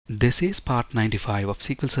This is part 95 of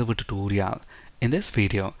SQL Server tutorial. In this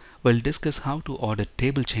video, we'll discuss how to audit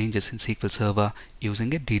table changes in SQL Server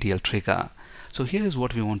using a DDL trigger. So here is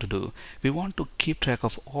what we want to do. We want to keep track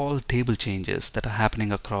of all table changes that are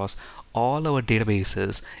happening across all our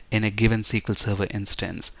databases in a given SQL Server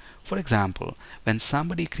instance. For example, when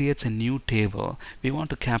somebody creates a new table, we want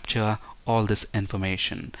to capture all this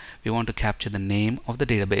information. We want to capture the name of the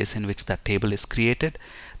database in which that table is created,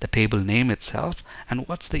 the table name itself, and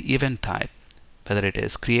what's the event type, whether it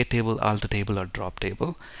is create table, alter table, or drop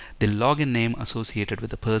table, the login name associated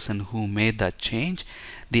with the person who made that change,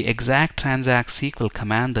 the exact transact SQL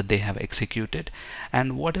command that they have executed,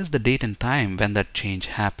 and what is the date and time when that change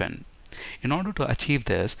happened. In order to achieve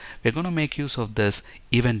this, we're going to make use of this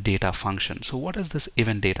EventData function. So what is this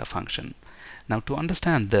EventData function? Now, to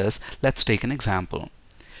understand this, let's take an example.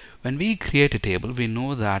 When we create a table, we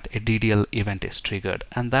know that a DDL event is triggered,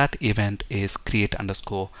 and that event is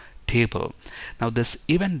create_table. Now, this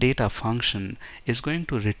EventData function is going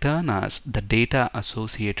to return us the data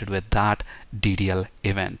associated with that DDL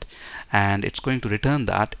event, and it's going to return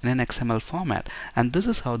that in an XML format. And this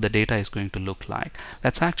is how the data is going to look like.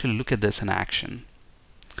 Let's actually look at this in action.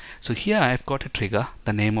 So here I've got a trigger.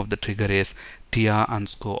 The name of the trigger is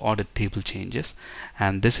tr_audit_TableChanges,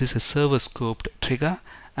 and this is a server scoped trigger,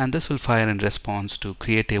 and this will fire in response to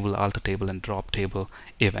create table, alter table, and drop table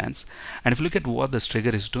events. And if you look at what this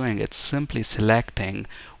trigger is doing, it's simply selecting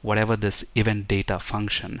whatever this EventData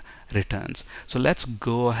function returns. So let's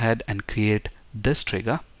go ahead and create this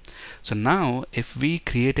trigger. So now if we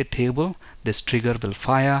create a table, this trigger will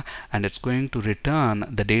fire, and it's going to return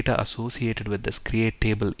the data associated with this create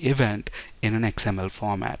table event in an XML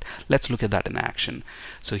format. Let's look at that in action.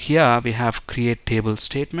 So here we have create table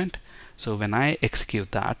statement. So when I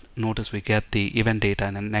execute that, notice we get the event data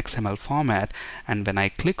in an XML format, and when I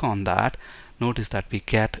click on that, notice that we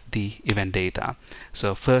get the event data.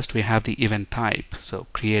 So first we have the event type. So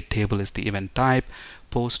create table is the event type,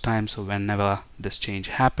 post time, so whenever this change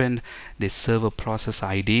happened, the server process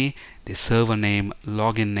ID, the server name,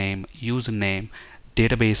 login name, username,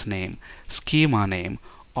 database name, schema name,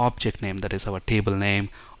 object name, that is our table name,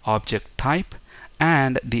 object type,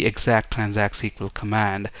 and the exact transact SQL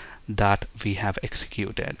command that we have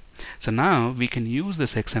executed. So now we can use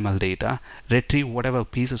this XML data, retrieve whatever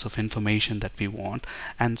pieces of information that we want,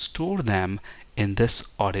 and store them in this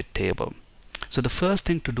audit table. So the first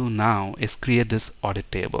thing to do now is create this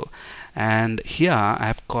audit table, and here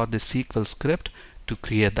I've got the SQL script to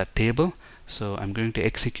create that table. So I'm going to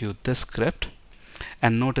execute this script,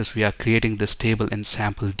 and notice we are creating this table in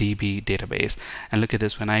SampleDB database. And look at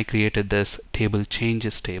this, when I created this table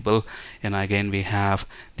changes table, and again we have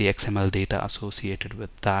the XML data associated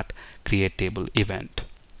with that create table event.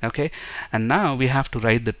 Okay, and now we have to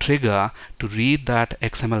write the trigger to read that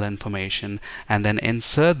XML information and then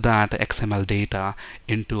insert that XML data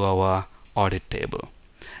into our audit table.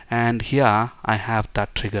 And here I have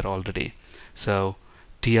that trigger already. So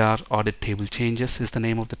tr_audit_TableChanges is the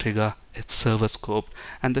name of the trigger. It's server scoped,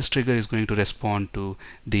 and this trigger is going to respond to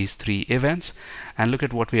these three events. And look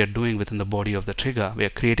at what we are doing within the body of the trigger. We are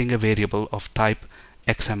creating a variable of type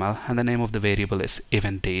XML, and the name of the variable is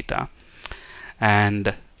EventData.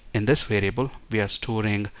 And in this variable, we are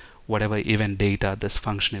storing whatever event data this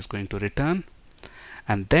function is going to return.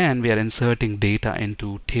 And then we are inserting data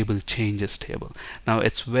into table changes table. Now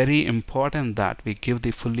it's very important that we give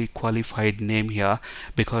the fully qualified name here,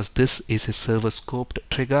 because this is a server scoped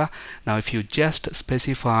trigger. Now if you just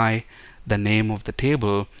specify the name of the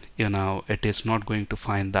table, it is not going to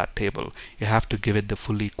find that table. You have to give it the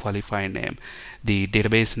fully qualified name, the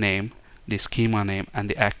database name, the schema name, and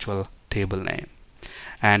the actual table name.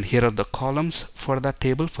 And here are the columns for that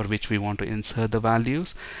table for which we want to insert the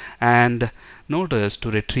values. And notice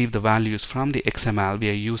to retrieve the values from the XML,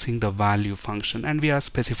 we are using the value function, and we are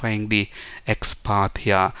specifying the X path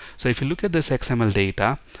here. So if you look at this XML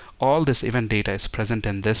data, all this event data is present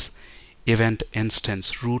in this event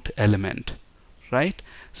instance root element, right?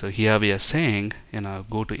 So here we are saying,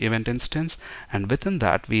 go to event instance, and within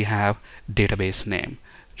that we have database name,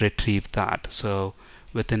 retrieve that. So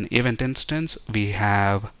within event instance we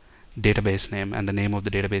have database name, and the name of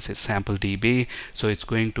the database is SampleDB, so it's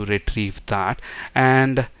going to retrieve that.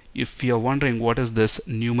 And if you're wondering what is this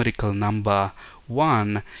numerical number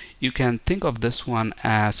 1, you can think of this one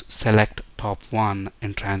as select top 1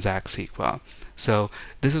 in transact SQL. So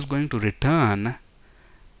this is going to return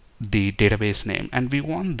the database name, and we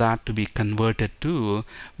want that to be converted to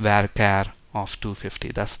varchar of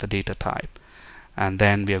 250. That's the data type, and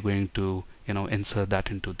then we are going to insert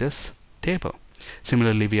that into this table.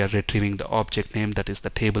 Similarly, we are retrieving the object name, that is the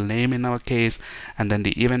table name in our case, and then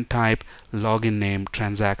the event type, login name,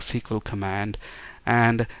 transact SQL command,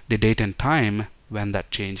 and the date and time when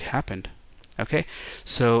that change happened. Okay,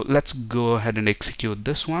 so let's go ahead and execute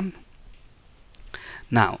this one.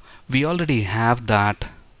 Now we already have that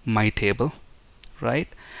my table, right?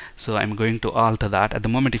 So I'm going to alter that. At the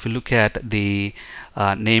moment, if you look at the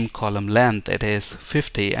name column length, it is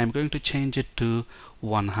 50. I'm going to change it to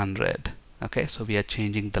 100. Okay, so we are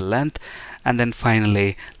changing the length, and then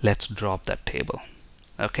finally let's drop that table.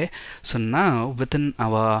 Okay, so now within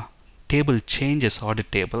our table changes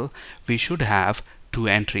audit table, we should have 2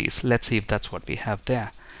 entries. Let's see if that's what we have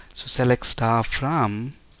there. So select star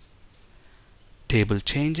from table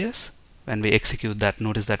changes. When we execute that,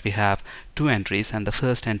 notice that we have 2 entries, and the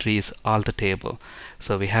first entry is alter table.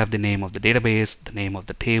 So we have the name of the database, the name of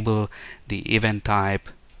the table, the event type,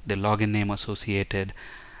 the login name associated,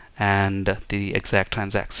 and the exact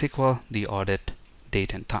transact SQL, the audit,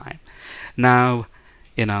 date and time. Now,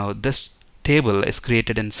 this table is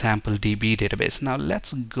created in SampleDB database. Now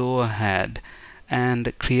let's go ahead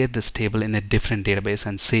and create this table in a different database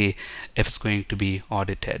and see if it's going to be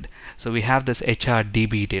audited. So we have this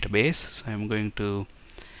HRDB database, so I'm going to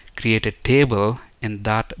create a table in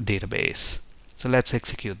that database. So let's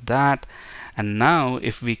execute that, and now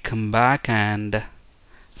if we come back and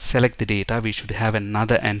select the data, we should have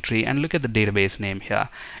another entry, and look at the database name here,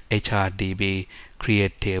 HRDB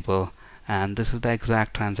create table, and this is the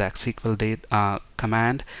exact transact SQL date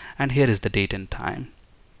command, and here is the date and time.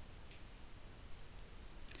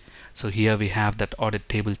 So here we have that audit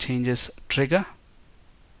table changes trigger.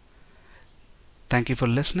 Thank you for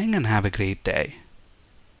listening and have a great day.